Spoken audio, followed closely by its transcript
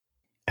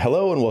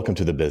Hello and welcome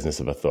to the Business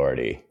of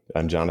Authority.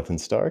 I'm Jonathan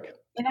Stark.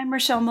 And I'm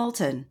Rochelle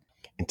Moulton.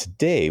 And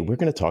today we're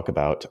going to talk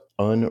about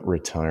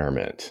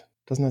unretirement.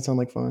 Doesn't that sound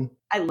like fun?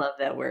 I love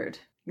that word.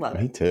 Love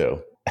it. Me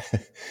too.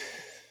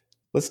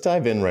 Let's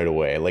dive in right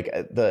away.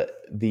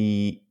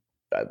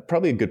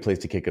 Probably a good place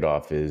to kick it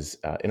off is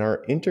in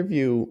our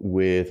interview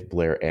with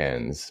Blair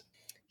Enns.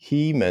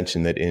 He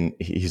mentioned that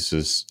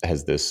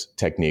has this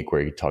technique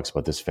where he talks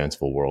about this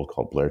fanciful world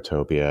called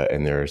Blairtopia,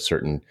 and there are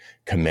certain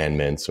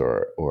commandments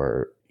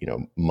or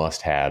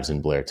must-haves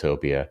in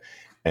Blairtopia.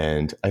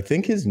 And I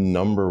think his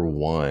number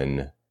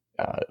one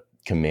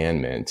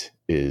commandment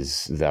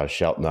is "Thou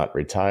shalt not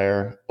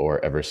retire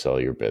or ever sell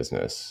your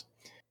business."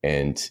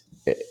 And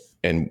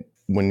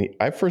when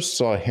I first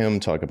saw him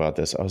talk about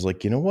this, I was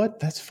like, you know what?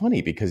 That's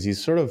funny, because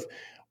he's sort of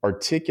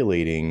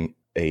articulating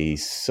a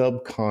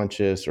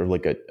subconscious or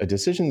like a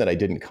decision that I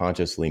didn't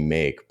consciously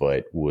make,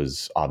 but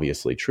was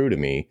obviously true to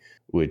me,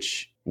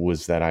 which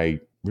was that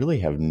I really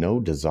have no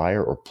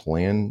desire or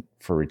plan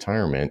for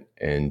retirement.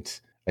 And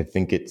I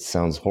think it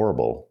sounds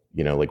horrible.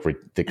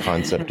 The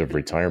concept of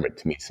retirement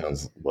to me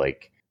sounds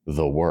like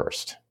the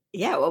worst.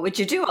 Yeah. What would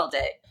you do all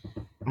day?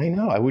 I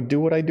know. I would do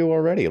what I do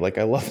already. Like,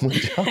 I love my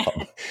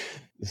job.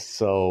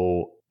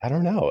 So I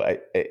don't know.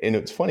 And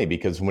it's funny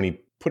because when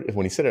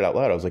he said it out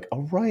loud, I was like,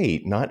 oh,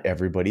 right. Not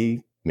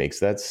everybody makes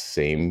that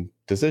same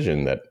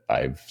decision that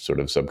I've sort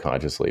of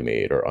subconsciously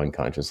made or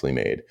unconsciously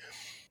made.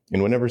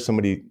 And whenever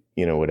somebody,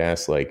 would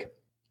ask like,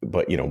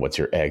 but, what's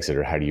your exit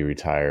or how do you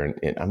retire?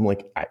 And I'm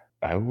like,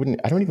 I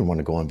don't even want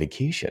to go on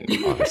vacation,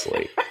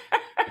 honestly.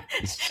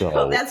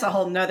 So that's a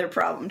whole nother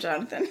problem,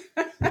 Jonathan.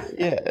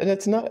 Yeah.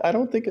 And I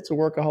don't think it's a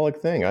workaholic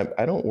thing.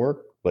 I don't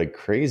work like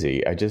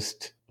crazy. I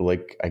just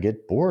I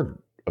get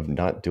bored of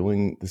not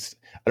doing this.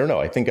 I don't know.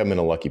 I think I'm in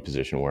a lucky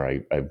position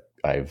where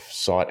I've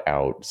sought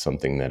out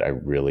something that I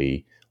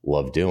really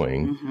love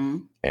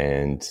doing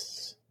and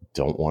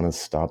don't want to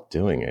stop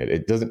doing it.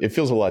 It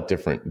feels a lot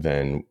different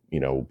than,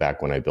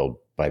 back when I billed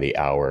by the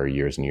hour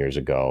years and years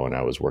ago, and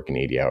I was working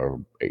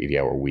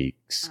 80-hour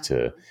weeks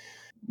to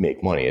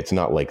make money. It's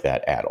not like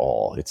that at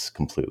all. It's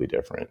completely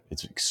different.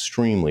 It's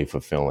extremely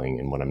fulfilling.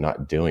 And when I'm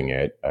not doing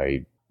it,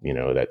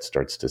 that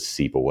starts to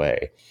seep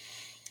away.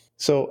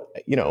 So,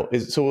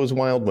 it was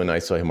wild when I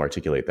saw him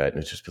articulate that,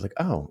 and it's just like,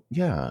 oh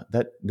yeah,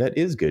 that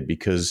is good,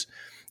 because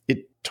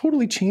it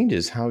totally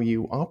changes how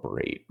you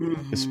operate,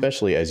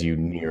 especially as you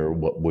near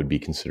what would be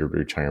considered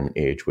retirement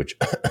age, which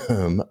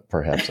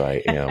perhaps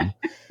I am.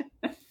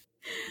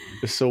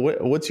 So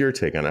what's your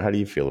take on it? How do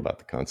you feel about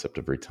the concept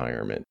of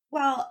retirement?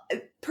 Well,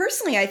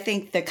 personally, I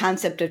think the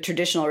concept of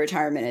traditional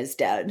retirement is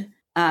dead.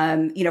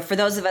 For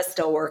those of us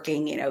still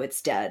working,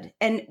 it's dead.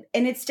 And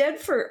it's dead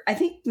for, I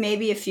think,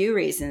 maybe a few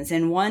reasons.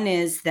 And one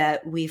is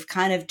that we've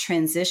kind of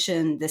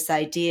transitioned this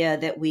idea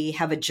that we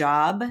have a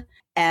job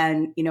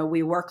and,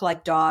 we work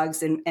like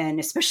dogs. And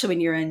especially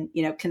when you're in,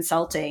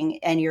 consulting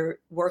and you're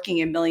working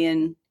 1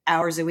 million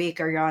hours a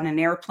week, or you're on an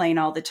airplane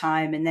all the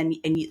time. And then,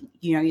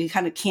 you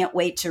kind of can't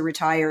wait to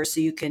retire so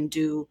you can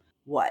do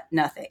what?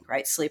 Nothing,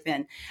 right? Sleep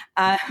in.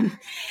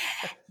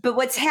 But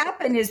what's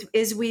happened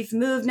is we've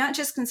moved, not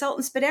just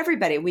consultants, but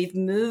everybody. We've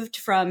moved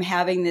from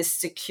having this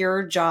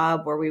secure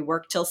job where we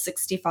work till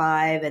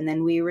 65 and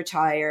then we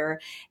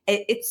retire.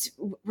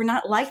 We're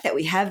not like that.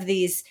 We have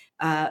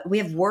we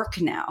have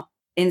work now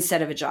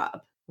instead of a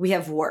job. We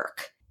have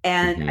work.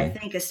 And I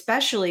think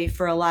especially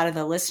for a lot of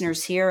the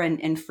listeners here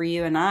and for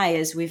you and I,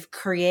 is we've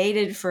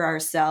created for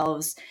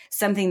ourselves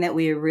something that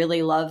we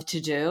really love to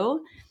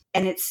do.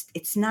 And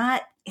it's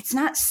not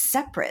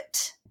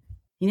separate.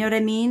 You know what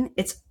I mean?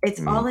 It's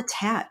all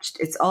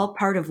attached. It's all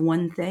part of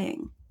one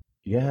thing.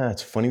 Yeah,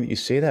 it's funny that you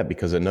say that,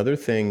 because another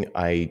thing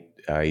I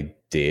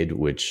did,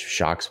 which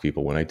shocks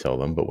people when I tell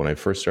them, but when I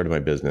first started my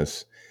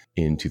business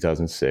in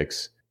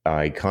 2006,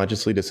 I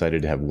consciously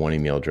decided to have one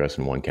email address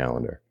and one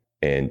calendar.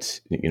 And,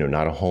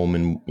 not a home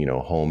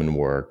and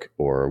work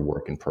or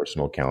work and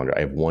personal calendar. I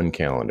have one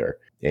calendar,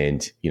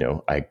 and,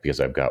 because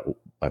I've got,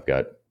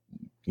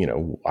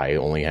 I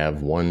only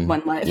have one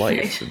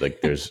life.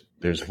 Like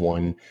there's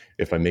one,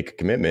 if I make a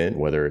commitment,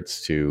 whether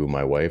it's to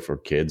my wife or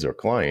kids or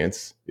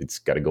clients, it's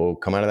got to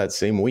come out of that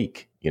same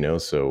week,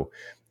 so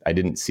I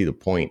didn't see the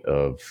point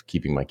of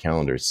keeping my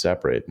calendars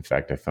separate. In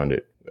fact, I found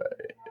it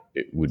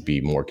would be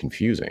more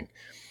confusing.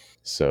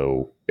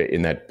 So,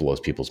 and that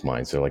blows people's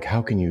minds. They're like,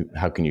 how can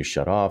you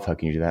shut off? How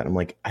can you do that? And I'm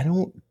like, I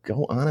don't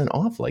go on and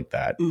off like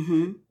that.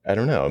 I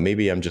don't know.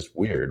 Maybe I'm just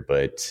weird,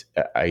 but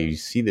I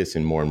see this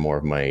in more and more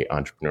of my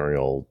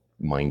entrepreneurial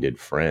minded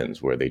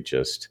friends, where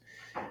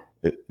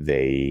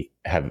they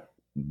have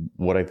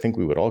what I think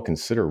we would all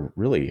consider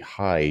really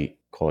high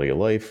quality of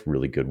life,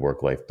 really good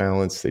work-life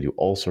balance. They do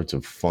all sorts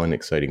of fun,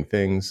 exciting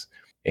things.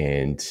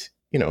 And,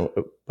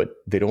 but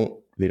they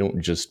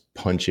don't just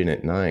punch in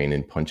at 9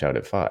 and punch out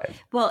at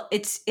 5. Well,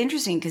 it's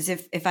interesting because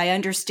if I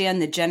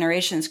understand the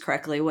generations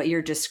correctly, what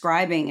you're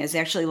describing is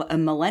actually a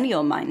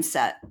millennial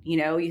mindset.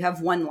 You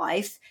have one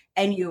life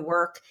and you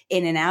work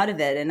in and out of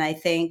it. And I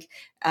think,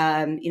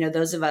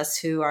 those of us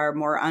who are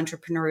more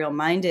entrepreneurial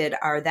minded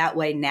are that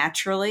way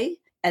naturally.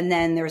 And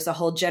then there's a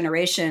whole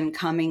generation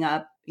coming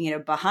up,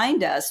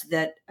 behind us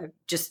that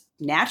just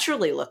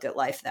naturally look at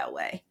life that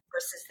way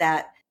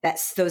versus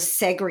that's those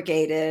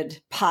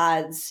segregated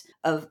pods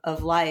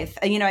of life.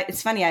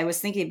 It's funny. I was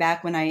thinking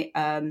back when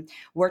I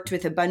worked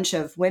with a bunch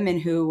of women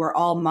who were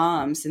all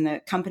moms in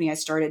the company I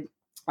started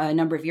a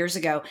number of years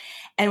ago.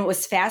 And what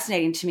was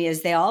fascinating to me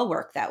is they all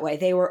work that way.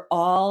 They were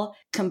all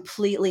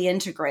completely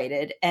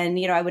integrated. And,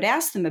 I would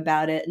ask them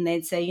about it and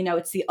they'd say,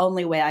 it's the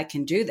only way I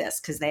can do this,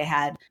 because they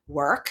had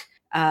work,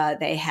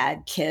 they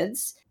had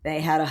kids, they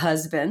had a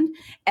husband.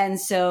 And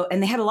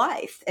they had a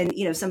life, and,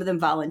 some of them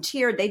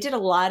volunteered. They did a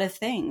lot of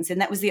things, and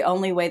that was the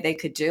only way they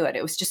could do it.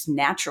 It was just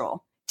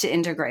natural to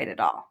integrate it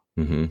all.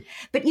 Mm-hmm.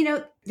 But,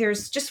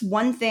 there's just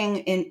one thing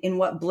in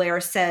what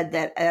Blair said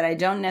that I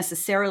don't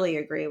necessarily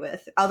agree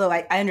with, although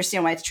I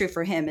understand why it's true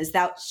for him, is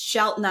thou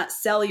shalt not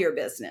sell your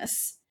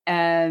business.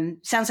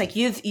 Sounds like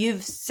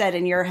you've said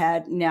in your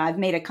head, no, I've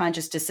made a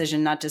conscious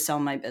decision not to sell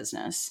my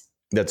business.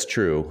 That's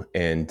true.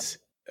 And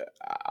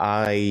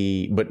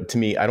but to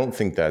me, I don't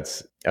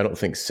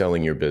think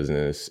selling your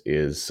business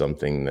is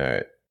something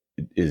that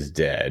is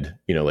dead.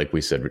 Like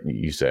you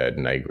said,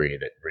 and I agree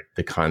that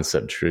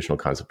the traditional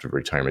concept of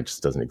retirement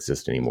just doesn't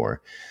exist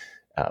anymore.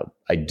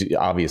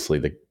 Obviously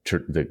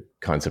the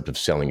concept of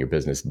selling your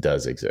business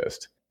does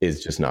exist.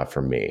 It's just not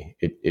for me.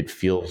 It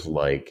feels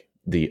like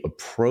the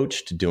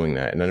approach to doing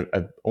that. And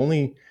I've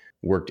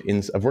worked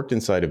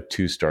inside of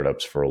 2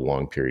 startups for a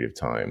long period of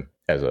time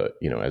as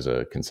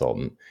a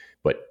consultant,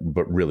 but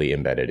really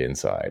embedded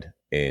inside.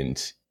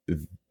 And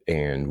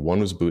one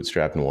was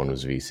bootstrapped and one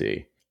was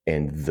VC.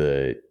 And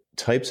the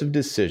types of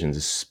decisions,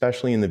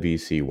 especially in the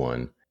VC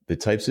one, the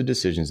types of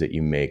decisions that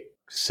you make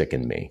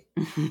sicken me.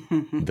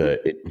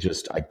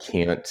 I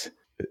can't,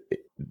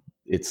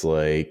 it's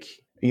like,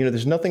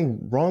 there's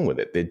nothing wrong with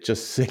it. It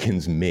just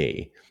sickens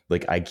me.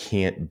 Like, I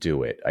can't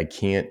do it. I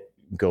can't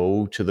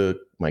go to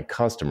my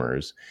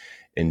customers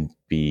and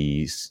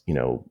be,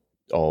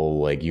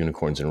 all like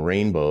unicorns and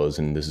rainbows,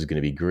 and this is going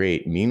to be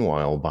great.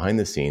 Meanwhile, behind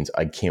the scenes,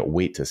 I can't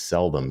wait to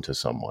sell them to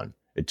someone.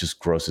 It just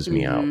grosses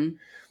me out.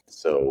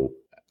 So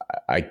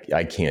I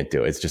can't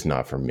do it. It's just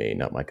not for me,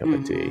 not my cup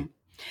of tea.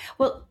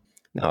 Well,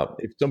 now,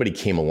 if somebody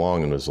came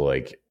along and was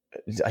like,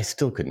 I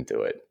still couldn't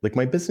do it. Like,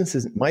 my business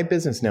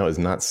now is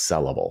not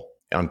sellable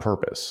on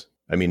purpose.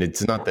 I mean,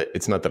 it's not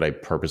that I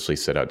purposely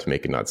set out to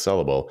make it not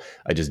sellable.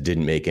 I just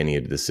didn't make any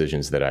of the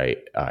decisions that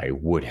I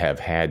would have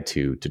had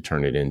to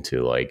turn it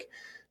into like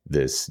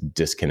this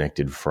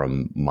disconnected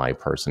from my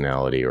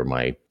personality or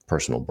my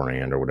personal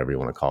brand or whatever you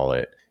want to call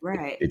it.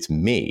 Right. It's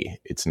me.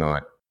 It's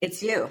not.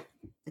 It's you.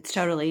 It's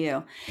totally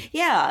you.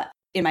 Yeah.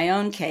 In my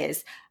own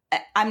case,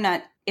 I'm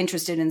not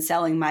interested in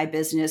selling my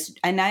business.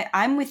 And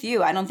I'm with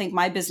you. I don't think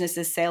my business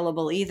is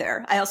saleable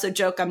either. I also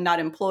joke I'm not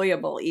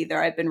employable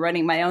either. I've been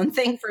running my own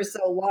thing for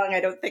so long. I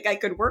don't think I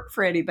could work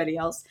for anybody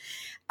else.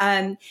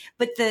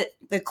 But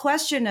the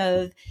question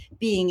of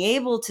being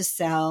able to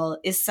sell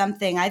is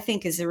something I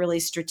think is a really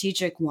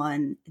strategic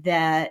one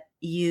that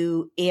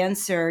you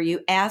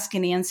ask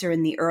and answer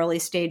in the early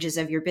stages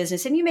of your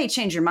business. And you may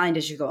change your mind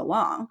as you go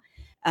along.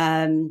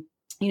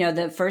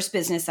 The first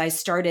business I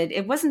started,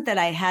 it wasn't that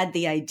I had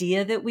the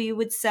idea that we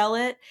would sell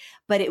it,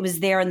 but it was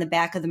there in the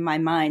back of my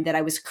mind that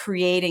I was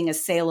creating a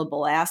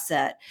saleable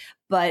asset.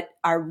 But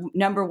our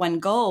number one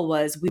goal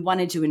was we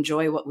wanted to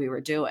enjoy what we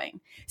were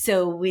doing.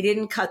 So we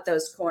didn't cut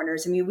those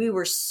corners. I mean, we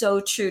were so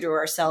true to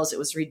ourselves. It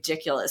was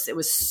ridiculous. It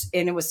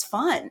was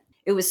fun.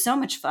 It was so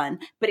much fun,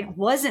 but it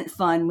wasn't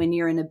fun when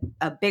you're in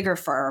a bigger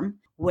firm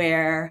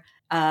where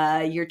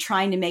you're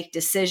trying to make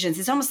decisions.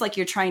 It's almost like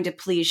you're trying to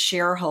please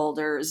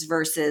shareholders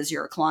versus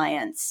your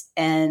clients.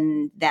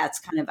 And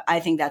I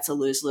think that's a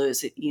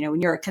lose-lose.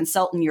 When you're a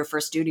consultant, your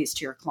first duty is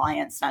to your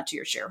clients, not to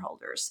your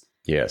shareholders.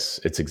 Yes,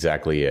 it's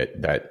exactly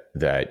it.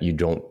 That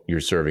you're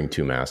serving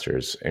 2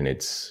 masters, and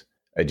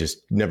I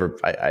just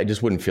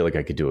wouldn't feel like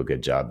I could do a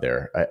good job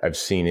there. I've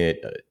seen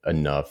it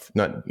enough,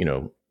 not,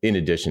 in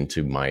addition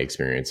to my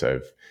experience,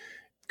 I've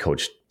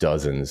coached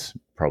dozens,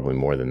 probably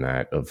more than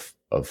that, of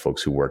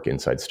folks who work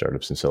inside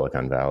startups in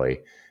Silicon Valley.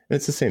 And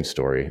it's the same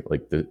story.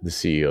 Like the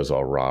CEO's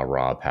all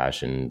raw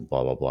passion,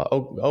 blah, blah, blah.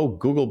 Oh,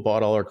 Google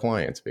bought all our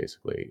clients,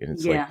 basically. And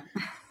it's like,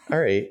 all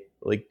right,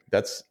 like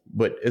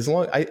but as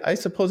long, I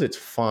suppose it's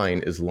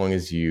fine as long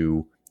as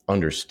you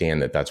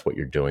understand that that's what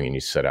you're doing and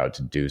you set out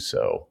to do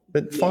so.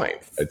 But fine,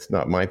 it's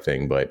not my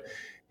thing, but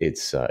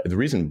it's the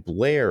reason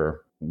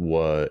Blair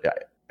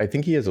I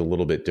think he has a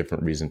little bit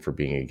different reason for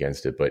being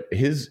against it, but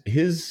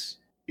his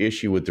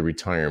issue with the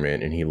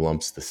retirement, and he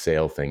lumps the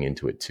sale thing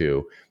into it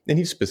too. And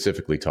he's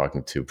specifically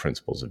talking to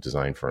principals of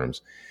design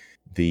firms.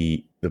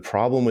 The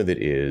problem with it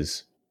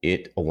is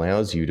it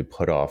allows you to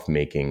put off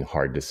making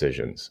hard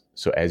decisions.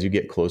 So as you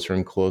get closer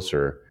and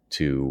closer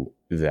to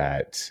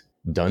that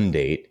done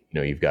date,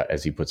 you've got,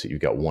 as he puts it, you've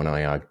got one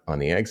eye on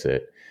the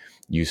exit.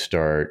 You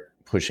start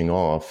pushing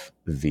off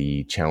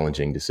the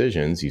challenging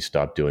decisions. You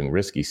stop doing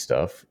risky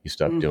stuff. You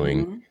stop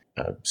doing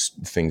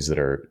things that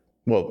are,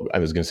 well, I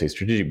was going to say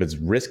strategic, but it's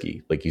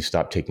risky. Like, you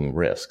stop taking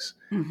risks.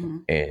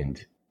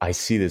 And I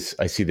see this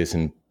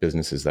in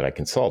businesses that I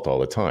consult all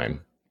the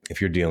time. If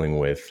you're dealing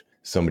with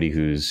somebody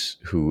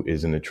who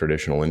is in a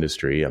traditional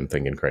industry, I'm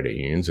thinking credit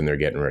unions, and they're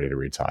getting ready to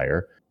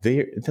retire,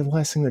 the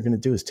last thing they're going to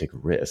do is take a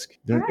risk,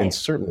 and Right.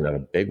 certainly not a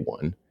big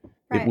one. It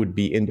Right. would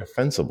be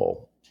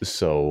indefensible.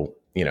 So,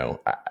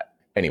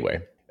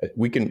 anyway,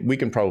 we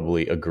can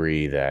probably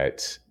agree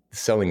that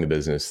selling the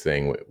business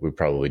thing, we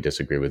probably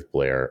disagree with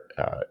Blair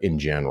in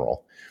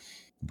general,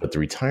 but the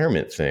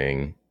retirement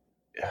thing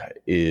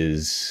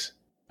is,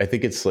 I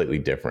think it's slightly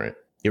different.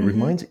 It Mm-hmm.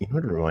 reminds,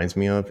 what it reminds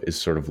me of is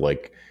sort of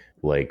like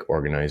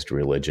organized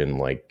religion.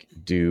 Like,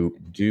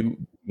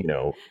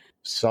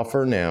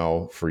 suffer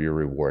now for your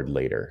reward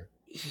later.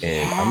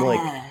 And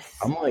Yes.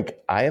 I'm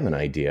like, I have an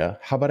idea.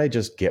 How about I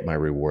just get my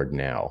reward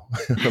now?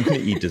 I'm going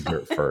to eat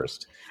dessert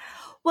first.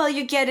 Well,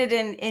 you get it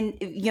in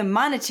your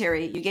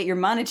monetary. You get your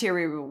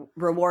monetary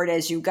reward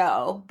as you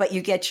go, but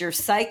you get your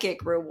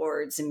psychic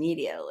rewards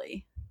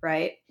immediately,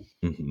 right?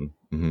 Hmm.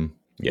 Hmm.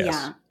 Yes.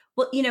 Yeah.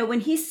 Well, when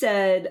he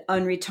said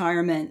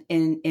unretirement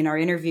in our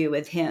interview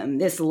with him,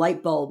 this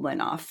light bulb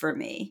went off for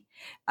me.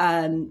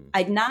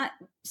 I'd not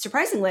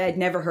surprisingly, I'd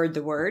never heard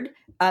the word,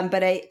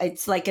 but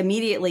it's like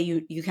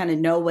immediately you kind of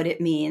know what it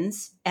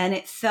means, and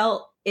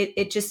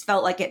it just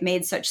felt like it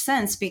made such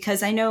sense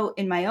because I know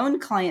in my own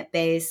client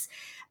base,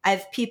 I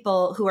have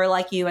people who are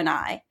like you and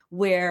I,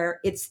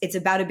 where it's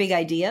about a big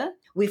idea.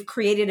 We've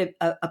created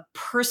a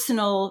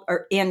personal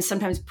and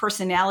sometimes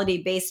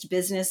personality based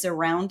business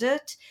around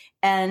it,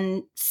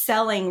 and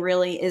selling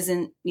really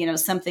isn't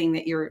something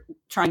that you're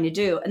trying to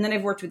do. And then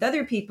I've worked with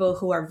other people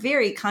who are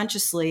very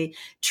consciously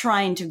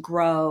trying to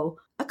grow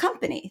a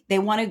company. They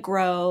want to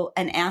grow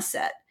an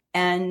asset,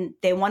 and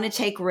they want to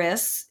take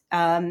risks,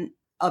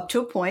 up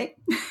to a point.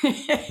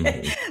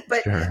 Hmm.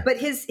 but Sure. but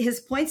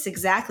his point's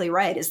exactly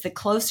right. Is the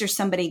closer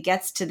somebody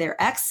gets to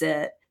their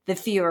exit, the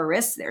fewer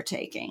risks they're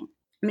taking.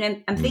 I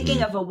mean, I'm thinking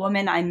Hmm. of a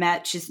woman I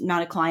met. She's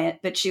not a client,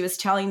 but she was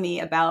telling me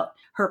about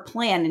her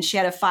plan, and she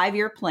had a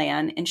 5-year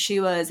plan, and she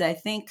was, I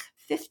think,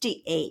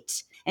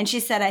 58. And she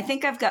said, I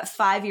think I've got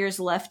 5 years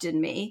left in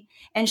me.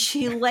 And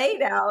she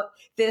laid out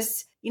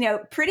this,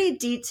 pretty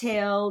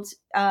detailed,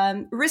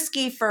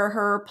 risky for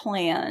her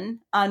plan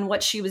on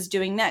what she was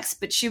doing next.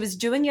 But she was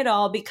doing it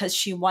all because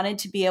she wanted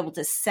to be able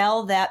to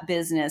sell that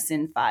business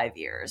in 5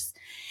 years.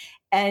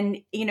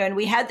 And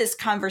we had this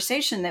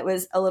conversation that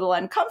was a little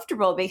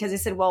uncomfortable because I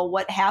said, well,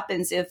 what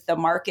happens if the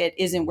market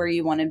isn't where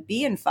you want to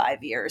be in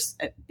 5 years?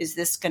 Is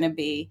this going to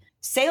be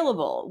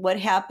saleable? What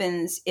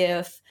happens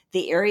if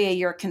the area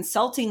you're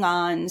consulting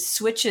on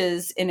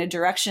switches in a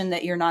direction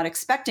that you're not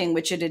expecting,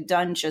 which it had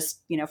done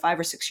just 5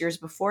 or 6 years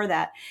before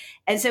that?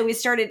 And so we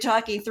started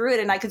talking through it,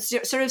 and I could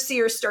sort of see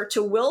her start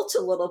to wilt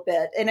a little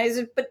bit. And I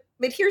said,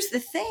 but here's the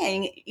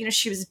thing,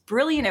 she was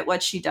brilliant at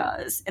what she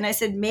does. And I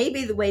said,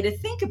 maybe the way to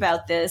think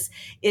about this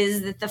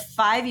is that the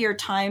 5-year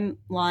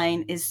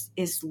timeline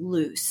is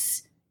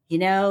loose.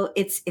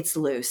 It's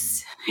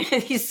loose.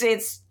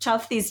 It's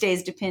tough these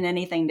days to pin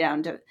anything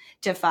down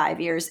to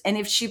 5 years. And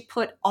if she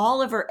put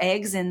all of her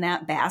eggs in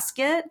that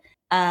basket,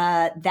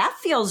 that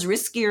feels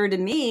riskier to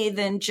me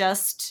than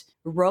just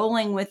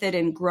rolling with it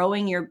and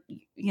growing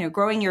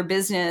your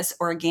business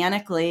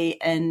organically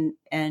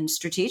and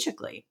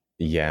strategically.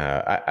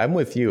 Yeah, I'm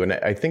with you, and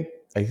I think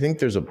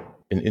there's an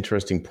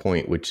interesting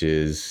point, which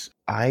is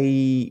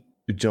I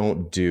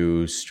don't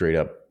do straight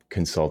up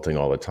consulting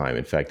all the time.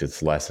 In fact,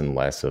 it's less and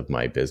less of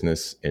my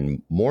business,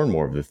 and more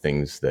of the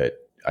things that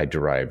I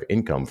derive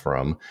income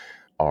from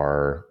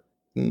are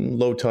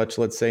low touch,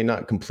 let's say,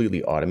 not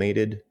completely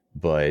automated,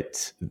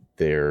 but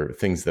they're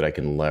things that I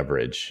can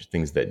leverage,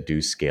 things that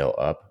do scale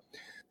up.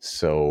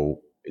 So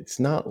it's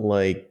not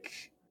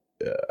like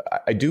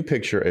I do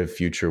picture a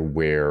future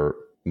where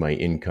my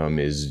income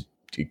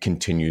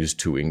continues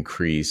to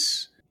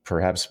increase,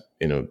 perhaps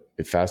in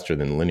a faster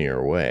than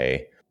linear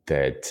way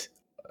that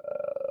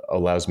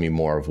allows me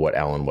more of what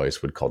Alan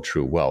Weiss would call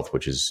true wealth,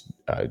 which is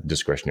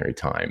discretionary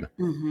time.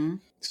 Mm-hmm.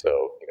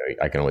 So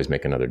I can always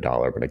make another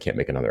dollar, but I can't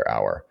make another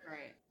hour.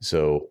 Right.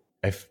 So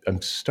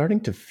I'm starting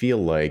to feel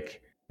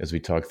like, as we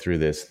talk through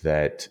this,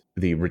 that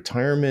the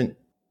retirement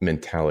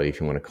mentality, if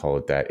you want to call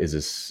it that,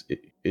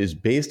 is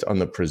based on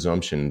the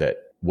presumption that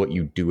what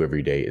you do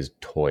every day is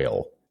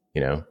toil,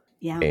 Yeah.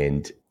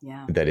 and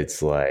Yeah. that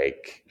it's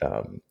like,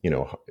 oh,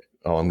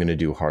 I'm going to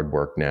do hard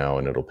work now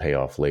and it'll pay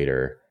off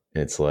later.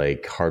 And it's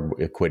like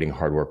equating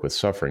hard work with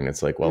suffering.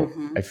 It's like, well,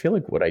 Mm-hmm. I feel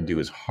like what I do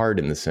is hard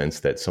in the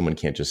sense that someone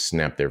can't just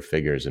snap their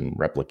fingers and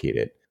replicate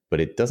it, but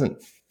it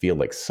doesn't feel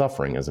like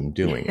suffering as I'm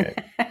doing it.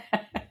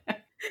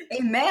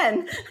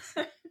 Amen.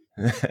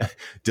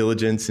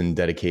 Diligence and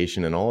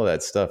dedication and all of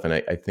that stuff. And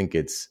I think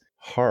it's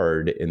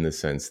hard in the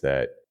sense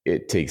that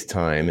it takes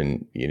time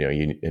and,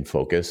 and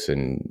focus,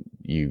 and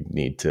you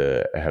need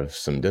to have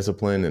some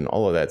discipline and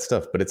all of that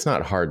stuff, but it's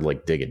not hard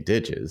like digging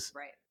ditches.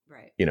 Right.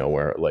 Right.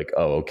 Where like,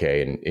 oh,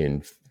 okay,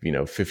 in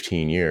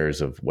 15 years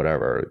of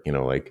whatever,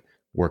 like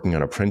working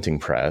on a printing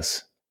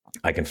press,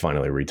 I can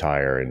finally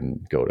retire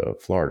and go to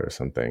Florida or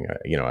something.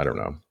 I don't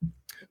know,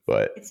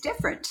 but It's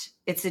different.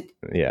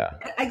 yeah.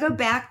 I go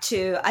back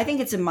to, I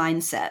think it's a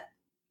mindset.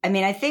 I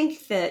mean, I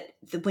think that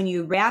when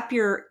you wrap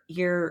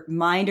your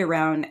mind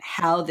around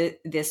how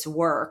this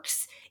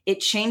works, it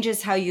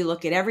changes how you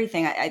look at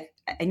everything. I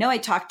know I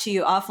talked to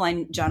you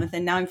offline,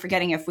 Jonathan. Now I'm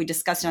forgetting if we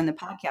discussed it on the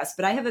podcast,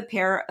 but I have a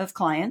pair of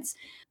clients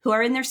who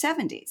are in their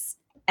 70s.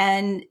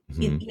 And,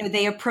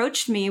 they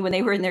approached me when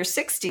they were in their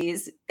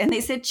 60s and they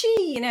said,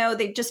 gee,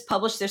 they just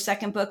published their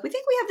second book. We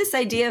think we have this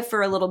idea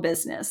for a little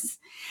business.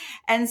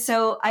 And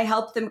so I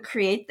helped them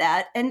create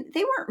that. And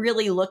they weren't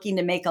really looking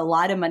to make a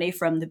lot of money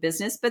from the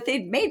business, but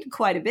they'd made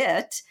quite a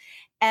bit.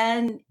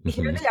 And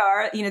here they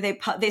are,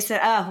 they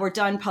said, we're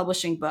done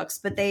publishing books,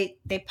 but they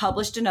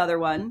published another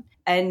one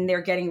and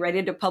they're getting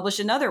ready to publish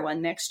another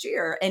one next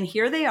year. And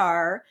here they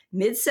are,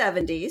 mid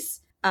 70s.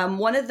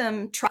 One of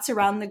them trots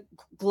around the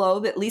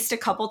globe at least a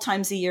couple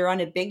times a year on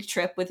a big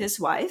trip with his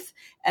wife.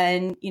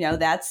 And,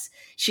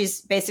 she's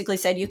basically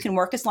said, you can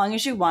work as long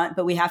as you want,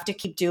 but we have to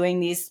keep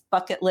doing these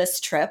bucket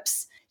list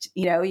trips.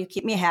 You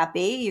keep me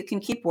happy, you can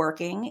keep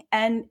working.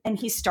 And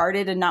he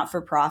started a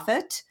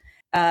not-for-profit.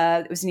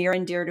 It was near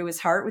and dear to his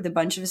heart with a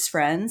bunch of his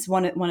friends,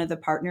 one of the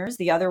partners.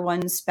 The other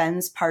one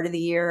spends part of the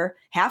year,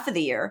 half of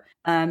the year,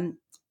 in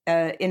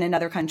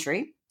another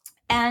country.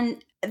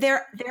 And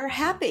they're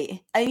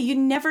happy. You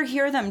never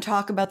hear them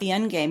talk about the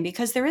end game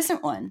because there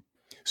isn't one.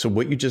 So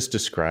what you just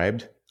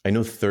described, I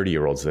know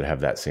 30-year-olds that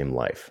have that same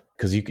life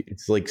because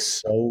it's like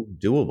so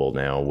doable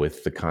now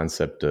with the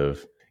concept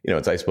of,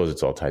 I suppose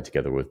it's all tied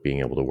together with being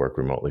able to work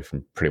remotely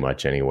from pretty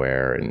much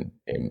anywhere and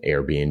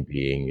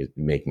Airbnb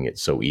making it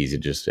so easy.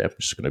 I'm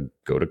just going to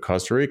go to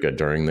Costa Rica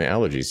during the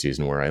allergy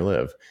season where I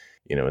live.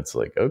 It's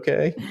like,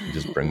 okay,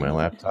 just bring my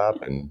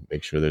laptop and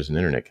make sure there's an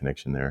internet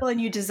connection there. Well,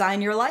 and you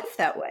design your life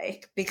that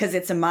way because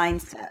it's a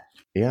mindset.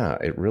 Yeah,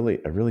 I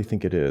really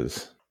think it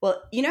is.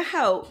 Well, you know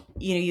how,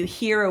 you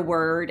hear a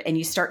word and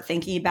you start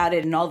thinking about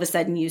it and all of a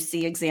sudden you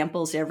see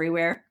examples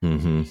everywhere.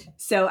 Mm-hmm.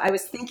 So I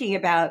was thinking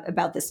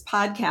about this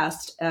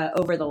podcast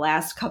over the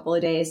last couple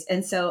of days.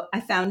 And so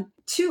I found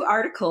 2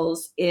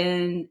 articles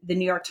in the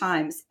New York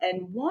Times,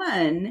 and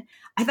one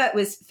I thought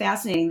was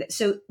fascinating.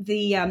 So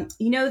the,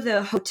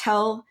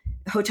 the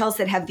hotels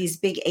that have these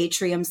big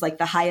atriums like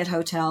the Hyatt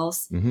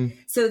hotels. Mm-hmm.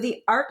 So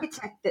the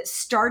architect that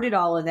started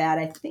all of that,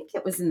 I think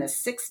it was in the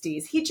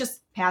 60s, he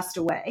just passed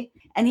away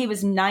and he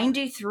was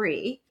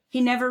 93.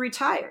 He never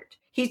retired.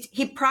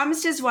 He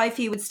promised his wife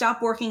he would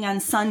stop working on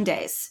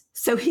Sundays.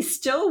 So he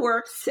still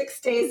works 6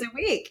 days a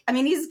week. I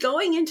mean, he's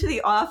going into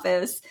the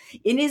office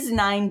in his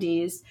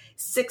 90s,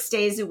 6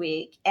 days a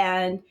week.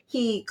 And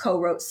he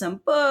co-wrote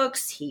some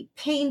books, he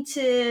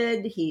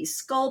painted, he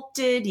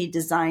sculpted, he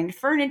designed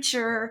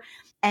furniture.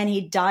 And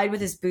he died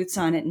with his boots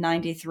on at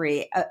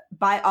 93,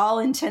 by all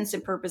intents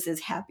and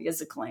purposes, happy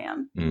as a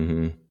clam.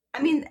 Mm-hmm.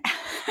 I mean,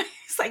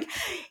 it's like,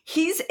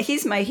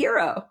 he's my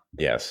hero.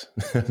 Yes,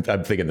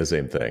 I'm thinking the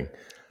same thing.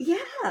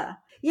 Yeah.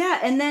 Yeah.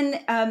 And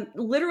then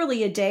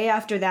literally a day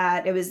after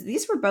that,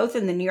 these were both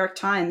in the New York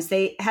Times.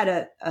 They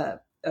had a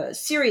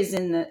series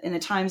in the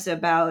Times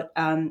about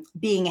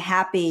being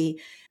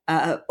happy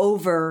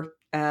over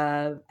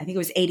I think it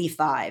was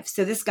 85.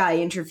 So this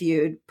guy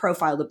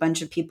profiled a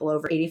bunch of people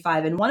over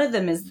 85. And one of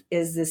them is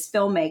this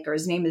filmmaker.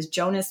 His name is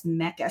Jonas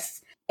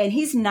Mekas. And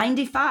he's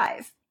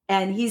 95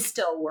 and he's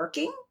still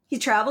working. He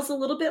travels a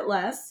little bit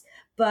less,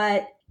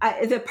 but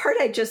the part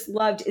I just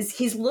loved is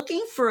he's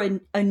looking for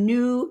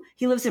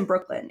he lives in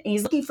Brooklyn, and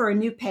he's looking for a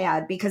new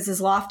pad because his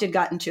loft had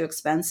gotten too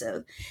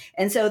expensive.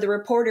 And so the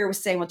reporter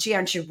was saying, well, gee,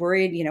 aren't you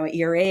worried, at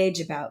your age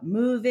about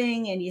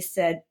moving? And he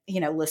said,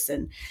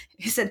 listen,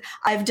 he said,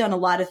 I've done a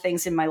lot of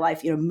things in my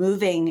life,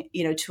 moving,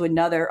 to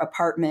another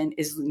apartment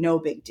is no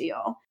big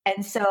deal.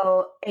 And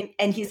so,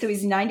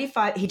 he's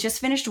 95. He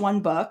just finished one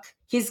book.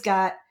 He's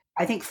got,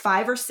 I think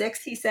 5 or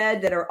 6, he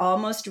said, that are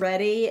almost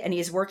ready. And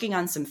he's working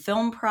on some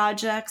film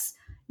projects.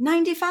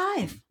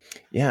 95.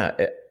 Yeah.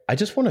 I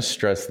just want to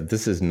stress that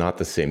this is not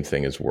the same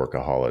thing as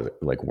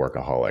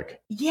workaholic.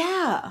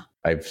 Yeah.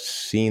 I've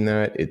seen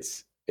that.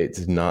 It's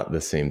not the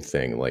same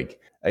thing.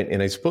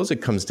 And I suppose it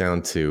comes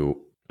down to,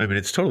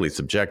 it's totally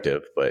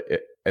subjective, but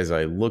as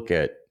I look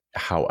at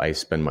how I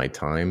spend my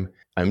time,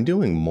 I'm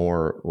doing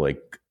more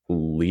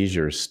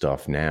leisure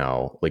stuff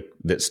now,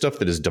 that stuff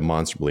that is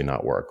demonstrably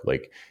not work,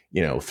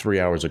 3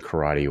 hours of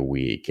karate a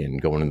week and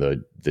going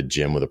to the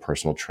gym with a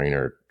personal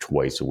trainer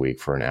twice a week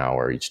for an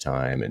hour each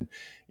time, and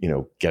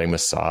getting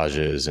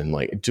massages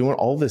and doing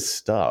all this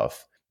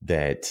stuff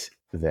that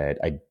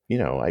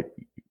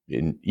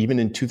even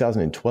in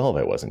 2012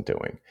 I wasn't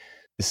doing.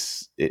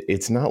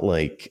 It's not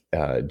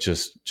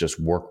just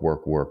work,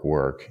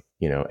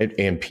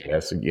 and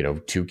PS,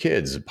 2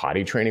 kids,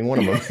 potty training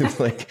one of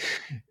them.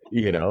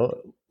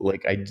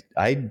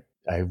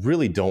 I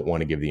really don't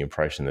want to give the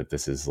impression that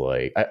this is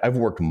I've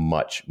worked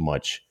much,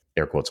 much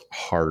air quotes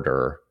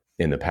harder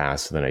in the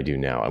past than I do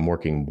now. I'm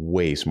working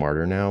way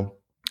smarter now,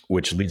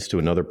 which leads to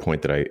another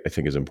point that I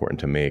think is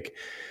important to make,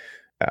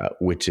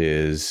 which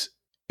is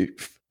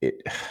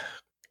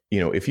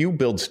if you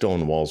build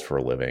stone walls for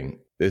a living,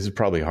 this is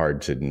probably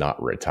hard to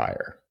not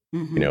retire.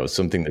 Mm-hmm.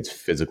 something that's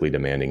physically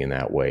demanding in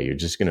that way, you're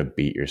just going to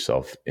beat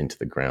yourself into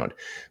the ground.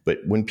 But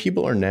when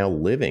people are now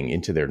living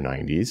into their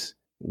 90s,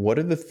 what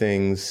are the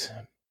things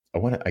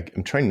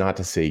I'm trying not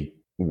to say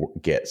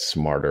get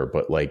smarter,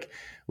 but like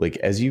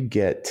as you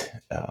get,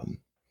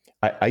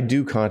 I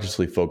do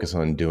consciously focus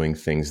on doing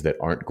things that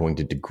aren't going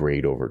to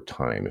degrade over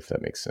time, if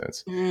that makes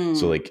sense. So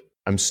Mm. like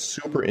I'm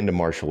super into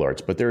martial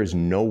arts, but there is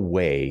no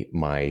way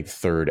my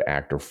third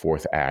act or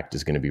fourth act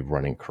is going to be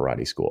running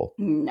karate school.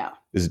 No.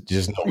 There's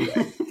just no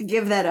way.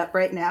 Give that up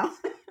right now.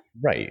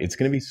 Right. It's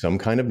going to be some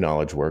kind of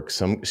knowledge work,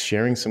 some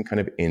sharing some kind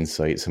of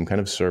insight, some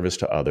kind of service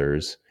to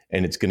others.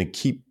 And it's going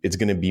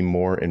to be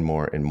more and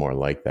more and more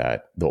like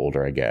that the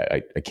older I get.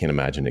 I can't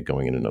imagine it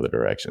going in another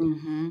direction.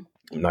 Mm-hmm.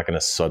 I'm not going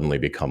to suddenly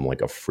become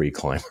like a free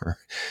climber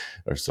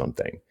or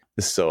something.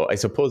 So I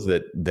suppose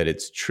that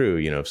it's true,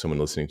 if someone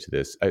listening to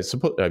this, I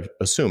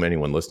assume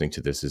anyone listening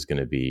to this is going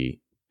to be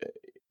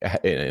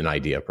an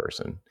idea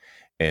person.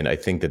 And I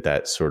think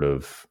that sort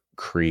of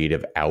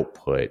creative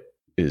output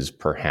is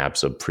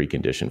perhaps a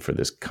precondition for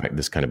this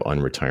kind of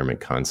unretirement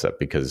concept,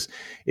 because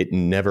it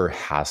never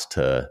has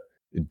to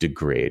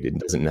degrade. It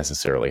doesn't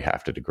necessarily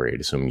have to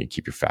degrade, assuming you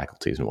keep your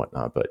faculties and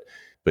whatnot. But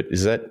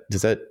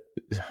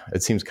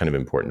it seems kind of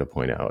important to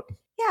point out.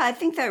 Yeah, I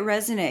think that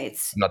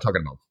resonates. I'm not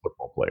talking about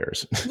football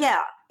players.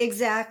 Yeah,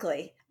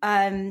 exactly.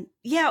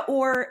 Yeah,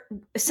 or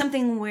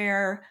something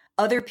where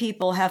other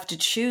people have to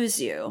choose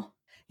you.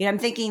 I'm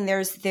thinking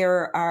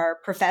there are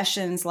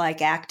professions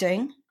like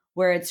acting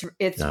where it's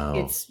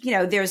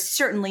there's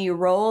certainly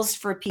roles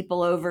for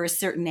people over a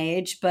certain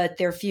age, but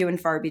they're few and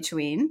far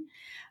between.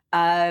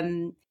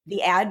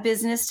 The ad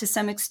business, to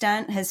some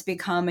extent, has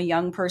become a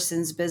young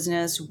person's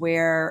business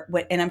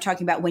and I'm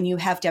talking about when you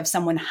have to have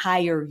someone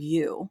hire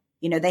you,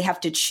 they have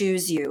to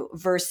choose you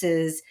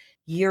versus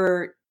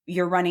you're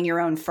running your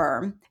own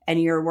firm and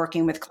you're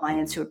working with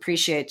clients who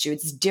appreciate you.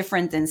 It's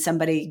different than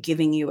somebody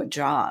giving you a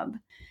job.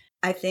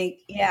 I think,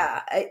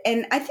 yeah.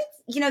 And I think,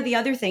 the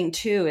other thing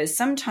too is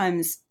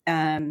sometimes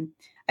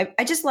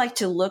I just like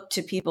to look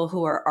to people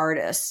who are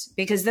artists,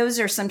 because those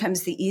are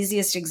sometimes the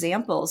easiest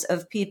examples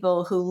of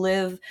people who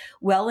live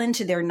well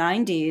into their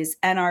 90s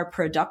and are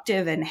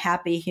productive and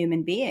happy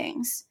human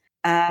beings.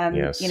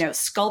 Yes.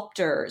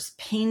 Sculptors,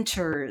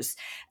 painters,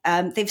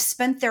 they've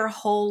spent their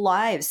whole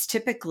lives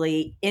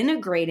typically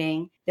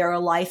integrating their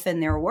life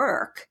and their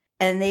work,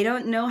 and they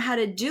don't know how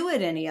to do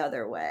it any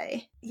other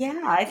way.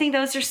 Yeah, I think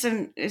those are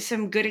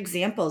some good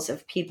examples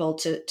of people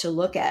to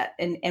look at.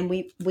 And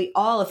we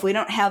all, if we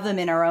don't have them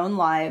in our own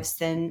lives,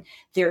 then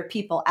there are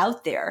people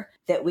out there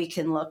that we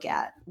can look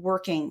at,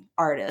 working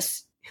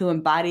artists who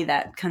embody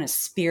that kind of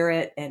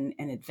spirit and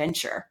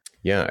adventure.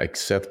 Yeah, like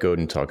Seth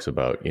Godin talks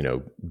about,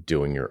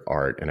 doing your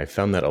art. And I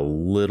found that a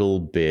little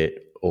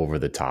bit over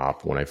the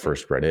top when I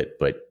first read it.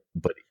 But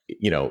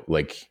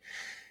like,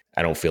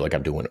 I don't feel like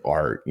I'm doing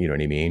art, you know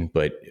what I mean?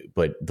 But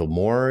the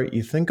more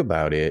you think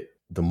about it,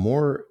 the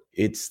more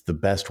it's the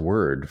best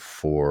word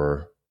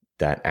for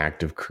that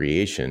act of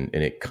creation.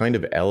 And it kind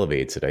of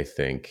elevates it, I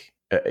think.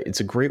 It's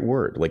a great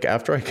word. Like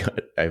after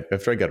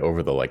I got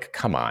over the, like,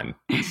 come on,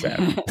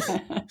 Seth,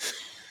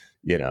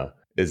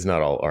 it's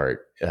not all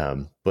art.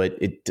 But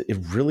there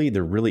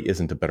really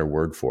isn't a better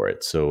word for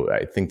it. So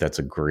I think that's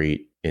a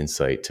great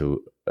insight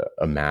to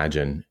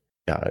imagine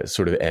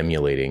sort of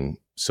emulating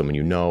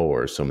someone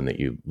or someone that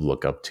you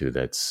look up to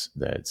that's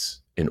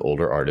an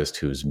older artist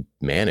who's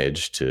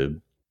managed to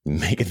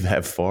make it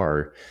that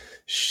far,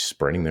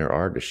 spreading their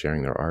art, to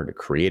sharing their art, to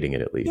creating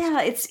it at least.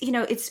 Yeah,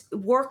 it's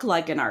work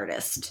like an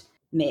artist.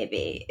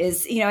 Maybe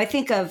is, I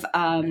think of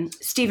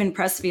Stephen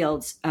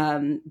Pressfield's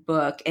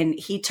book, and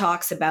he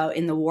talks about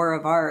in The War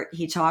of Art,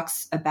 he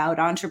talks about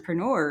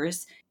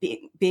entrepreneurs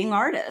being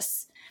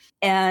artists.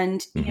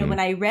 And, when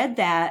I read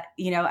that,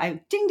 I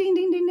ding, ding,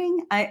 ding, ding,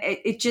 ding.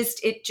 It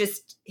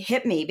just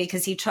hit me,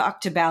 because he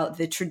talked about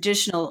the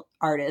traditional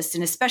artists,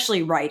 and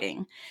especially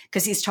writing,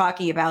 because he's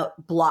talking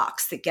about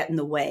blocks that get in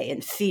the way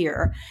and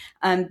fear.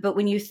 But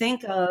when you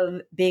think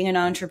of being an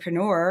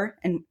entrepreneur,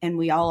 and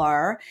we all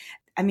are,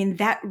 I mean,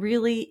 that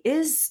really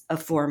is a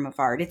form of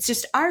art. It's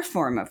just our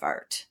form of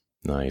art.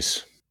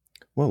 Nice.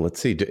 Well,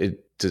 let's see.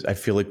 I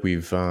feel like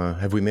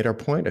have we made our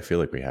point? I feel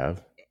like we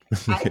have.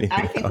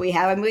 I think we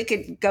have, and we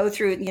could go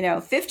through,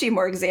 50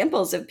 more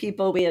examples of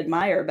people we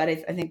admire, but I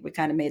think we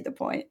kind of made the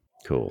point.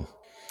 Cool.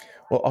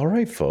 Well, all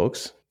right,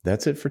 folks,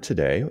 that's it for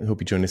today. I hope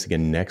you join us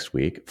again next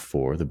week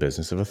for The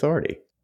Business of Authority.